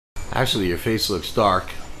Actually, your face looks dark.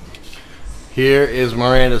 Here is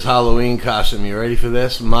Miranda's Halloween costume. You ready for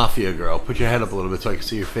this? Mafia Girl. Put your head up a little bit so I can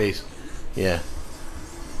see your face. Yeah.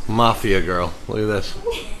 Mafia Girl. Look at this.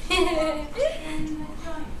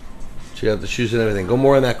 She got the shoes and everything. Go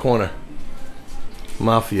more in that corner.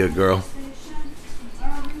 Mafia Girl.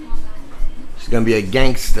 She's gonna be a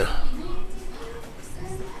gangster.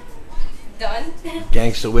 Done?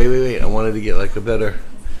 Gangster. Wait. I wanted to get like a better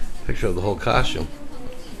picture of the whole costume.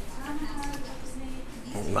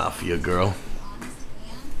 Mafia Girl.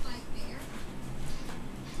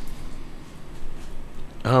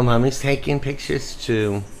 Oh, Mommy's taking pictures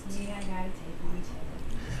too. Yeah, I gotta take one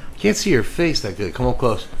too. Can't see your face that good. Come up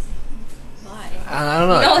close. Why? I don't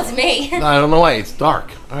know. No, it's me. No, I don't know why. It's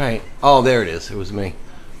dark. All right. Oh, there it is. It was me.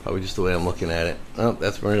 Probably just the way I'm looking at it. Oh,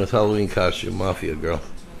 that's Miranda's Halloween costume. Mafia Girl.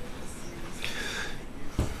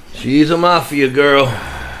 She's a Mafia Girl.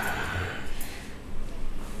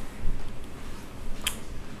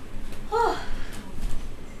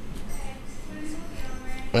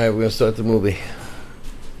 Alright, we're gonna start the movie.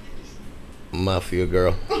 Mafia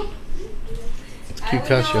Girl. It's a cute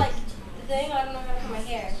costume. Like, the thing, I don't know how to put my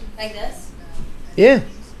hair. Like this? Yeah.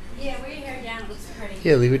 Yeah, where your hair down looks pretty.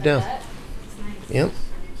 Yeah, leave it down. Like that. It's nice. Yep.